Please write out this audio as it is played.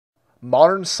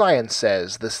Modern science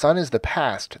says the sun is the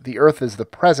past, the earth is the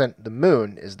present, the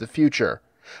moon is the future.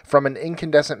 From an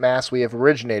incandescent mass we have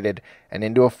originated, and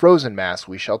into a frozen mass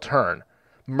we shall turn.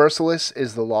 Merciless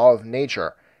is the law of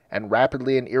nature, and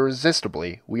rapidly and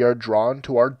irresistibly we are drawn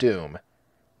to our doom.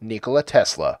 Nikola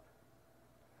Tesla.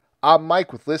 I'm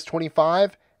Mike with List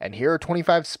 25, and here are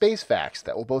 25 space facts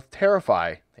that will both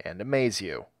terrify and amaze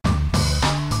you.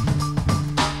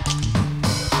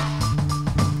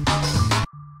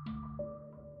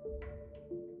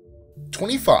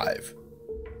 25.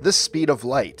 The speed of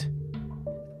light.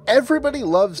 Everybody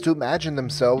loves to imagine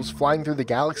themselves flying through the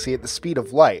galaxy at the speed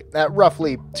of light, at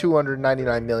roughly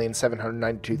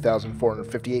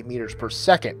 299,792,458 meters per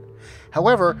second.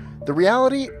 However, the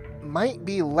reality might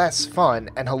be less fun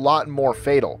and a lot more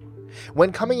fatal.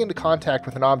 When coming into contact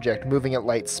with an object moving at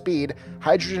light speed,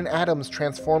 hydrogen atoms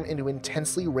transform into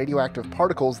intensely radioactive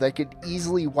particles that could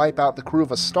easily wipe out the crew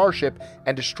of a starship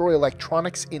and destroy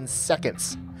electronics in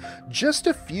seconds. Just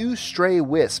a few stray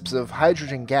wisps of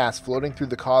hydrogen gas floating through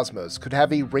the cosmos could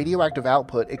have a radioactive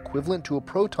output equivalent to a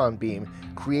proton beam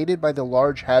created by the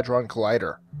Large Hadron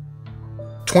Collider.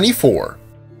 24.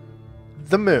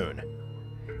 The Moon.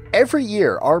 Every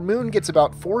year, our moon gets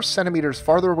about 4 centimeters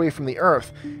farther away from the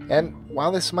Earth, and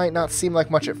while this might not seem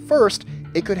like much at first,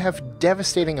 it could have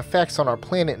devastating effects on our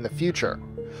planet in the future.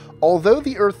 Although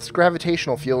the Earth's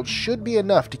gravitational field should be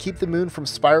enough to keep the moon from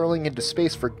spiraling into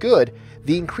space for good,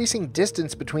 the increasing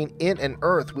distance between it and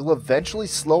Earth will eventually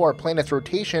slow our planet's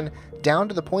rotation down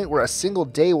to the point where a single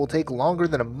day will take longer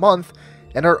than a month,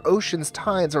 and our ocean's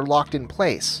tides are locked in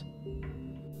place.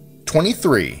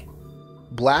 23.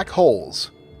 Black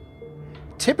holes.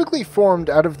 Typically formed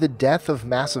out of the death of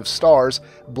massive stars,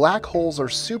 black holes are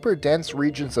super dense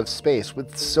regions of space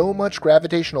with so much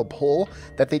gravitational pull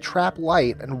that they trap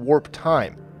light and warp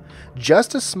time.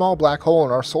 Just a small black hole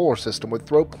in our solar system would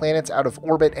throw planets out of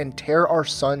orbit and tear our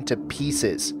sun to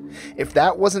pieces. If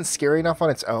that wasn't scary enough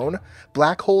on its own,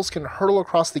 black holes can hurtle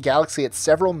across the galaxy at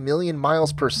several million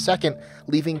miles per second,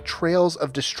 leaving trails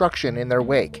of destruction in their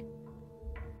wake.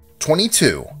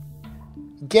 22.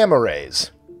 Gamma rays.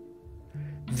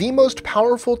 The most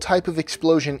powerful type of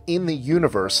explosion in the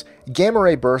universe, gamma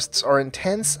ray bursts are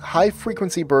intense,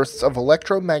 high-frequency bursts of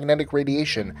electromagnetic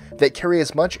radiation that carry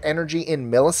as much energy in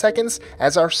milliseconds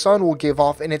as our sun will give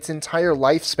off in its entire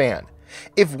lifespan.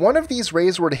 If one of these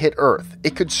rays were to hit Earth,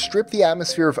 it could strip the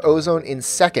atmosphere of ozone in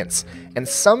seconds, and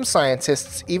some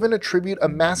scientists even attribute a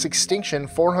mass extinction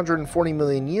 440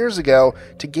 million years ago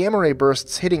to gamma ray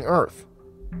bursts hitting Earth.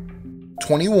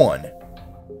 21.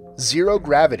 Zero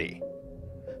gravity.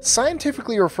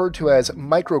 Scientifically referred to as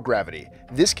microgravity,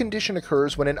 this condition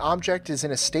occurs when an object is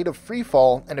in a state of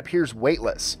freefall and appears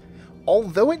weightless.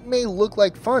 Although it may look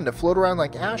like fun to float around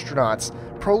like astronauts,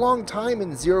 prolonged time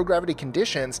in zero-gravity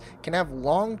conditions can have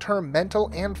long-term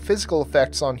mental and physical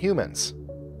effects on humans.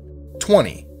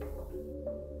 20.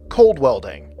 Cold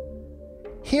welding.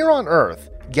 Here on Earth,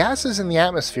 gases in the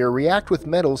atmosphere react with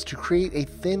metals to create a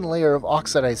thin layer of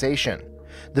oxidization.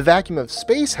 The vacuum of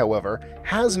space, however,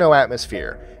 has no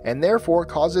atmosphere, and therefore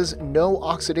causes no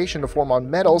oxidation to form on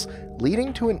metals,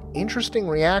 leading to an interesting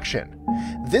reaction.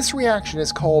 This reaction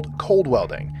is called cold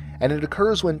welding, and it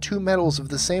occurs when two metals of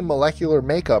the same molecular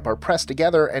makeup are pressed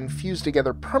together and fused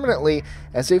together permanently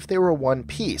as if they were one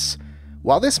piece.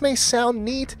 While this may sound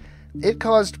neat, it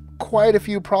caused quite a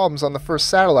few problems on the first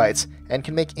satellites, and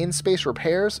can make in-space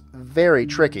repairs very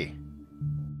tricky.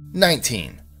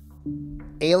 19.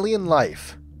 Alien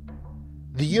life.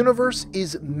 The universe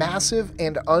is massive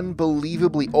and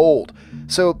unbelievably old,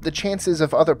 so the chances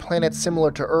of other planets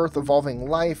similar to Earth evolving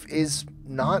life is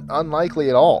not unlikely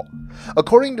at all.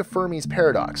 According to Fermi's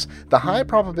paradox, the high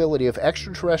probability of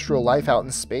extraterrestrial life out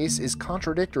in space is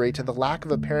contradictory to the lack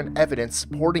of apparent evidence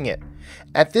supporting it.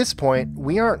 At this point,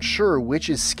 we aren't sure which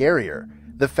is scarier,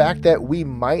 the fact that we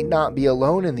might not be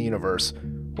alone in the universe,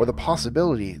 or the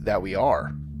possibility that we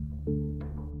are.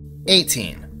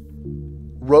 18.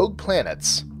 Rogue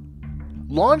planets.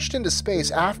 Launched into space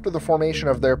after the formation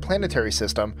of their planetary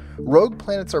system, rogue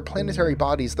planets are planetary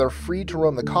bodies that are free to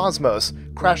roam the cosmos,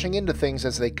 crashing into things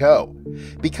as they go.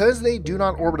 Because they do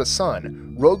not orbit a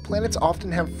sun, rogue planets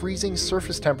often have freezing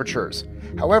surface temperatures.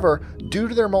 However, due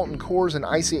to their molten cores and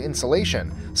icy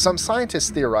insulation, some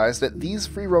scientists theorize that these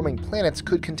free-roaming planets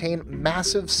could contain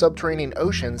massive subterranean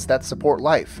oceans that support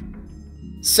life.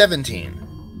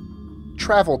 17.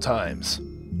 Travel times.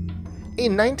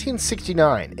 In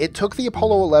 1969, it took the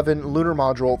Apollo 11 lunar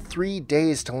module 3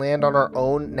 days to land on our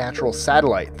own natural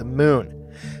satellite, the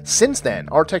Moon. Since then,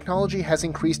 our technology has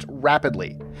increased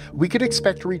rapidly. We could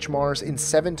expect to reach Mars in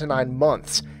 7 to 9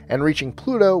 months, and reaching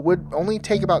Pluto would only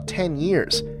take about 10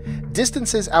 years.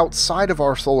 Distances outside of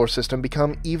our solar system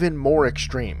become even more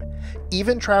extreme.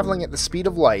 Even traveling at the speed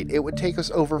of light, it would take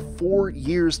us over 4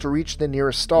 years to reach the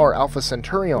nearest star, Alpha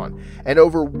Centaurion, and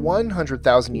over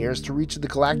 100,000 years to reach the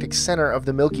galactic center of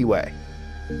the Milky Way.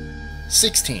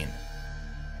 16.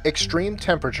 Extreme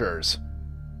temperatures.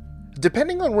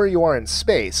 Depending on where you are in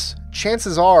space,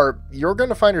 chances are you're going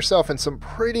to find yourself in some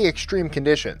pretty extreme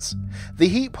conditions. The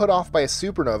heat put off by a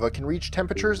supernova can reach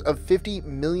temperatures of 50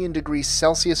 million degrees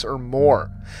Celsius or more,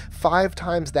 5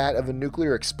 times that of a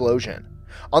nuclear explosion.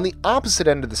 On the opposite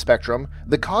end of the spectrum,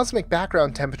 the cosmic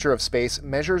background temperature of space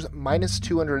measures minus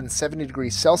 270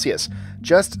 degrees Celsius,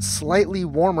 just slightly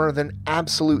warmer than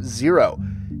absolute zero.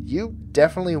 You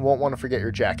definitely won't want to forget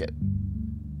your jacket.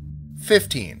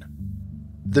 15.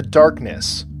 The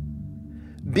darkness.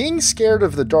 Being scared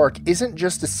of the dark isn't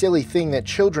just a silly thing that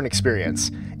children experience.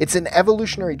 It's an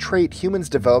evolutionary trait humans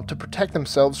develop to protect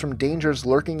themselves from dangers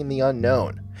lurking in the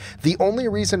unknown. The only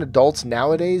reason adults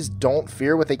nowadays don't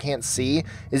fear what they can't see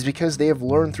is because they have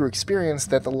learned through experience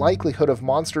that the likelihood of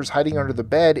monsters hiding under the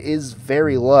bed is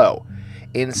very low.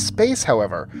 In space,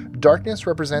 however, darkness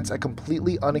represents a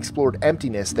completely unexplored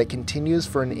emptiness that continues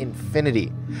for an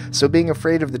infinity, so being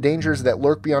afraid of the dangers that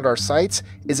lurk beyond our sights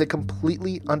is a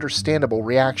completely understandable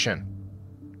reaction.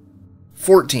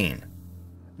 14.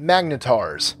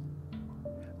 Magnetars.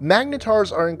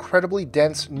 Magnetars are incredibly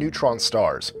dense neutron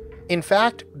stars. In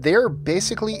fact, they're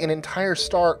basically an entire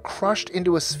star crushed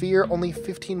into a sphere only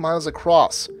 15 miles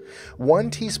across. 1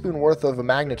 teaspoon worth of a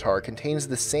magnetar contains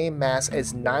the same mass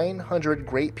as 900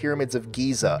 Great Pyramids of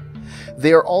Giza.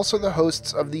 They are also the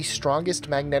hosts of the strongest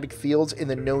magnetic fields in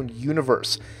the known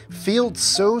universe, fields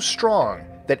so strong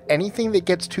that anything that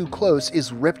gets too close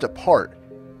is ripped apart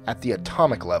at the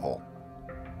atomic level.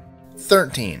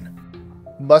 13.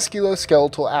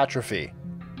 Musculoskeletal atrophy.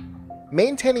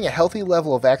 Maintaining a healthy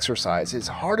level of exercise is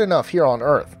hard enough here on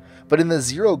Earth, but in the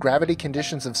zero-gravity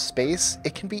conditions of space,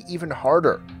 it can be even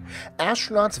harder.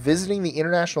 Astronauts visiting the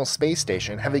International Space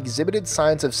Station have exhibited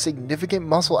signs of significant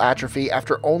muscle atrophy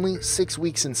after only 6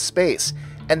 weeks in space,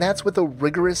 and that's with a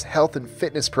rigorous health and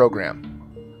fitness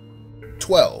program.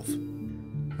 12.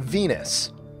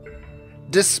 Venus.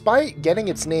 Despite getting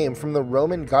its name from the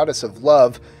Roman goddess of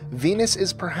love, Venus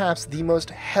is perhaps the most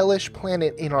hellish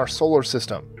planet in our solar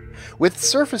system. With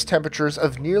surface temperatures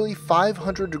of nearly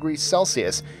 500 degrees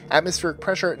Celsius, atmospheric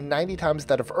pressure 90 times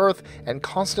that of Earth, and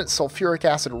constant sulfuric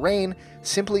acid rain,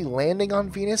 simply landing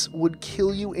on Venus would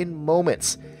kill you in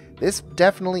moments. This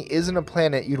definitely isn't a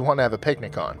planet you'd want to have a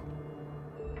picnic on.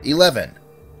 11.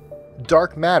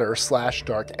 Dark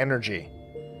matter/dark energy.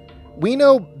 We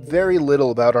know very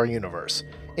little about our universe.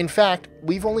 In fact,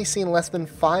 we've only seen less than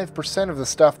 5% of the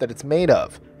stuff that it's made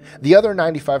of. The other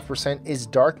 95% is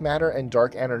dark matter and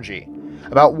dark energy.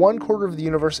 About 1/4 of the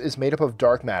universe is made up of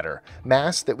dark matter,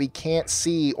 mass that we can't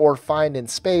see or find in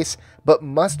space, but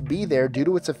must be there due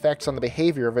to its effects on the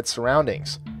behavior of its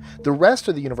surroundings. The rest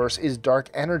of the universe is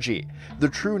dark energy, the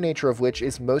true nature of which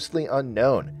is mostly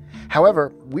unknown.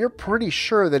 However, we're pretty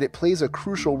sure that it plays a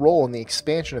crucial role in the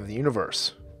expansion of the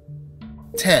universe.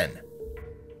 10.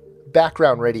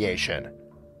 Background radiation.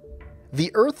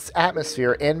 The Earth's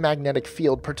atmosphere and magnetic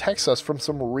field protects us from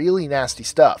some really nasty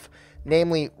stuff,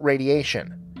 namely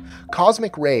radiation.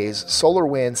 Cosmic rays, solar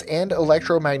winds, and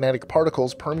electromagnetic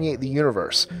particles permeate the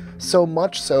universe, so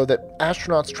much so that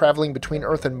astronauts traveling between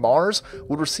Earth and Mars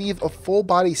would receive a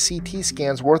full-body CT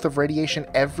scan's worth of radiation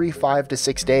every 5 to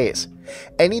 6 days.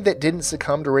 Any that didn't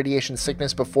succumb to radiation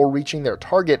sickness before reaching their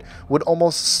target would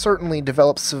almost certainly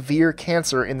develop severe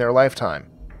cancer in their lifetime.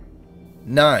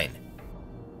 9.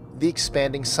 The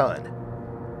expanding sun.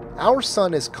 Our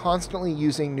sun is constantly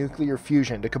using nuclear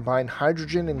fusion to combine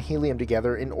hydrogen and helium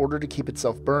together in order to keep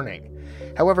itself burning.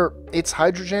 However, its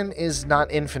hydrogen is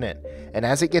not infinite, and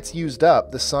as it gets used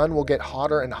up, the sun will get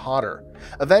hotter and hotter.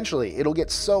 Eventually, it'll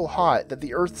get so hot that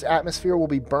the Earth's atmosphere will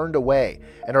be burned away,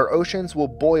 and our oceans will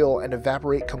boil and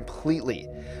evaporate completely.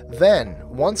 Then,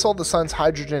 once all the sun's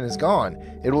hydrogen is gone,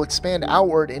 it will expand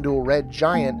outward into a red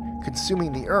giant,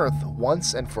 consuming the Earth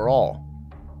once and for all.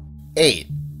 8.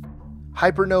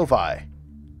 Hypernovae.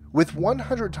 With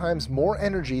 100 times more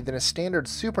energy than a standard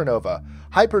supernova,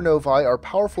 hypernovae are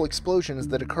powerful explosions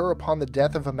that occur upon the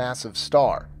death of a massive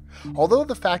star. Although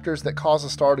the factors that cause a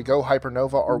star to go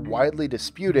hypernova are widely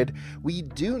disputed, we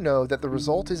do know that the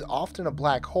result is often a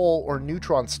black hole or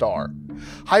neutron star.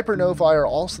 Hypernovae are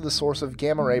also the source of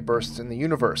gamma ray bursts in the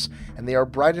universe, and they are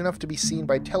bright enough to be seen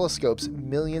by telescopes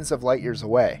millions of light years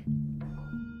away.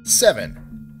 7.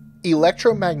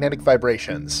 Electromagnetic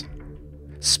vibrations.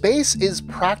 Space is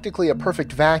practically a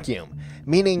perfect vacuum,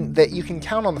 meaning that you can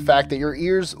count on the fact that your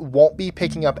ears won't be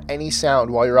picking up any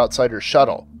sound while you're outside your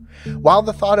shuttle. While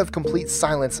the thought of complete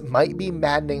silence might be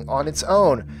maddening on its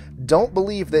own, don't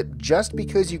believe that just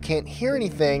because you can't hear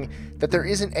anything, that there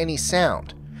isn't any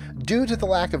sound. Due to the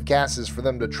lack of gases for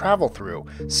them to travel through,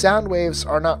 sound waves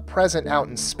are not present out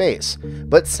in space,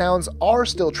 but sounds are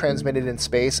still transmitted in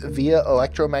space via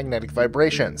electromagnetic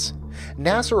vibrations.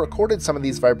 NASA recorded some of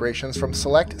these vibrations from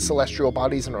select celestial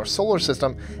bodies in our solar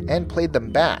system and played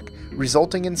them back,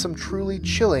 resulting in some truly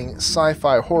chilling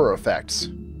sci-fi horror effects.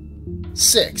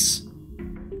 6.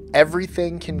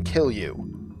 Everything can kill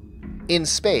you. In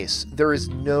space, there is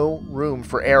no room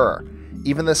for error.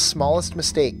 Even the smallest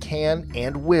mistake can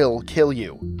and will kill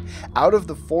you. Out of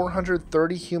the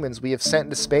 430 humans we have sent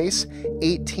into space,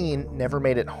 18 never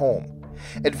made it home.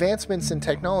 Advancements in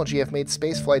technology have made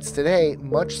space flights today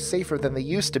much safer than they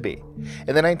used to be.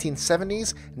 In the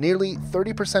 1970s, nearly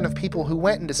 30% of people who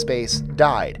went into space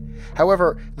died.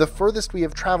 However, the furthest we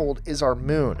have traveled is our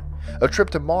moon. A trip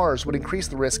to Mars would increase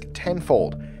the risk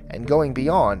tenfold, and going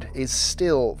beyond is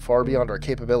still far beyond our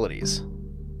capabilities.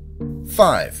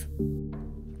 5.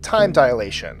 Time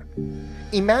dilation.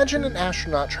 Imagine an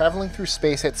astronaut traveling through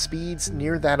space at speeds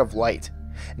near that of light.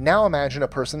 Now imagine a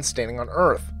person standing on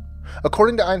Earth.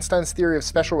 According to Einstein's theory of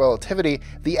special relativity,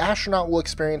 the astronaut will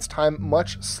experience time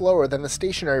much slower than the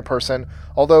stationary person,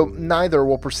 although neither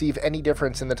will perceive any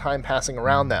difference in the time passing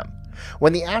around them.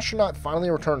 When the astronaut finally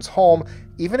returns home,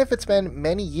 even if it's been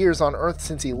many years on Earth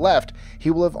since he left, he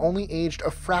will have only aged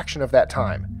a fraction of that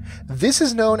time. This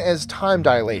is known as time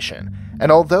dilation,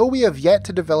 and although we have yet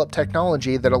to develop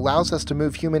technology that allows us to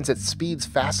move humans at speeds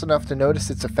fast enough to notice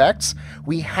its effects,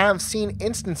 we have seen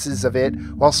instances of it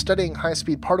while studying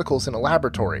high-speed particles in a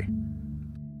laboratory.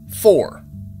 4.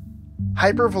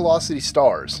 Hypervelocity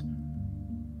stars.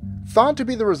 Thought to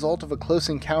be the result of a close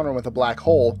encounter with a black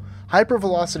hole,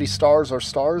 hypervelocity stars are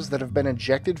stars that have been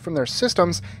ejected from their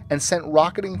systems and sent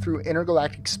rocketing through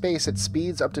intergalactic space at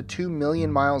speeds up to 2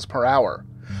 million miles per hour.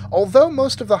 Although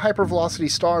most of the hypervelocity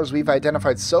stars we've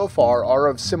identified so far are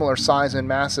of similar size and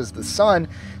mass as the Sun,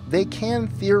 they can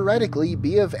theoretically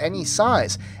be of any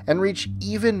size and reach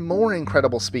even more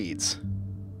incredible speeds.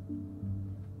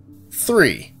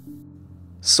 3.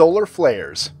 Solar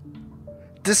flares.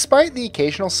 Despite the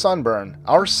occasional sunburn,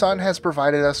 our sun has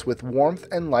provided us with warmth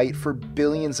and light for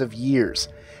billions of years.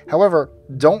 However,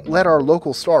 don't let our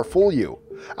local star fool you.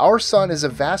 Our sun is a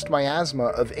vast miasma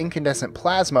of incandescent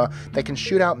plasma that can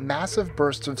shoot out massive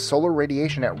bursts of solar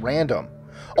radiation at random.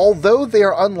 Although they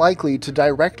are unlikely to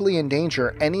directly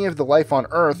endanger any of the life on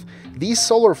Earth, these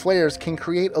solar flares can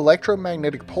create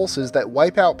electromagnetic pulses that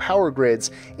wipe out power grids,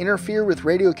 interfere with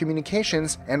radio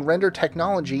communications, and render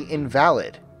technology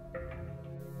invalid.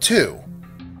 2.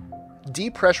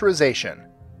 Depressurization.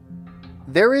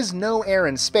 There is no air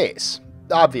in space,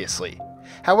 obviously.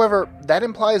 However, that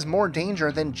implies more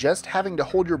danger than just having to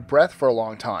hold your breath for a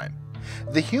long time.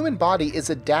 The human body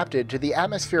is adapted to the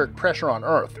atmospheric pressure on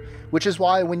Earth, which is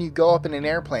why when you go up in an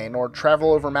airplane or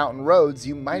travel over mountain roads,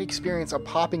 you might experience a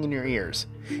popping in your ears.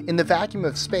 In the vacuum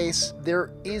of space,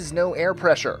 there is no air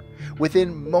pressure.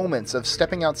 Within moments of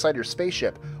stepping outside your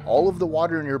spaceship, all of the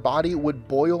water in your body would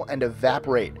boil and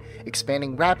evaporate,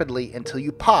 expanding rapidly until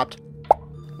you popped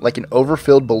like an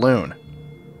overfilled balloon.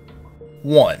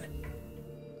 1.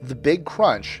 The Big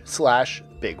Crunch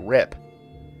 / Big Rip.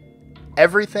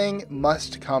 Everything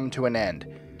must come to an end.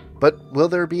 But will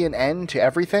there be an end to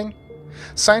everything?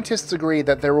 Scientists agree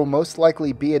that there will most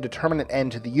likely be a determinate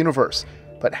end to the universe,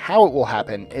 but how it will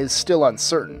happen is still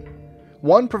uncertain.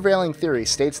 One prevailing theory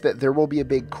states that there will be a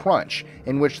big crunch,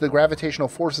 in which the gravitational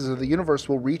forces of the universe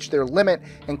will reach their limit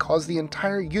and cause the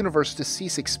entire universe to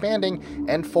cease expanding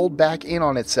and fold back in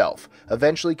on itself,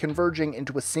 eventually converging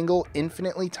into a single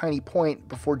infinitely tiny point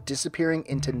before disappearing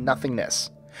into nothingness.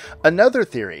 Another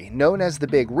theory, known as the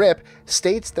Big Rip,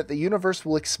 states that the universe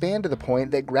will expand to the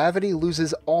point that gravity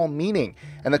loses all meaning,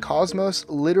 and the cosmos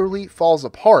literally falls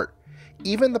apart,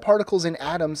 even the particles in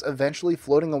atoms eventually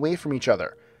floating away from each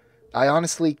other. I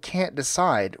honestly can't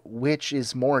decide which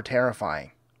is more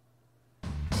terrifying.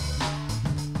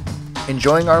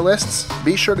 Enjoying our lists?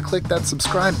 Be sure to click that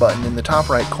subscribe button in the top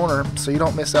right corner so you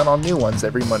don't miss out on new ones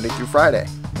every Monday through Friday.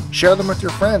 Share them with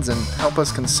your friends and help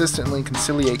us consistently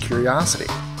conciliate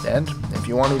curiosity. And if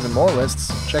you want even more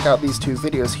lists, check out these 2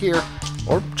 videos here,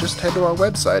 or just head to our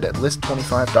website at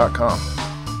list25.com.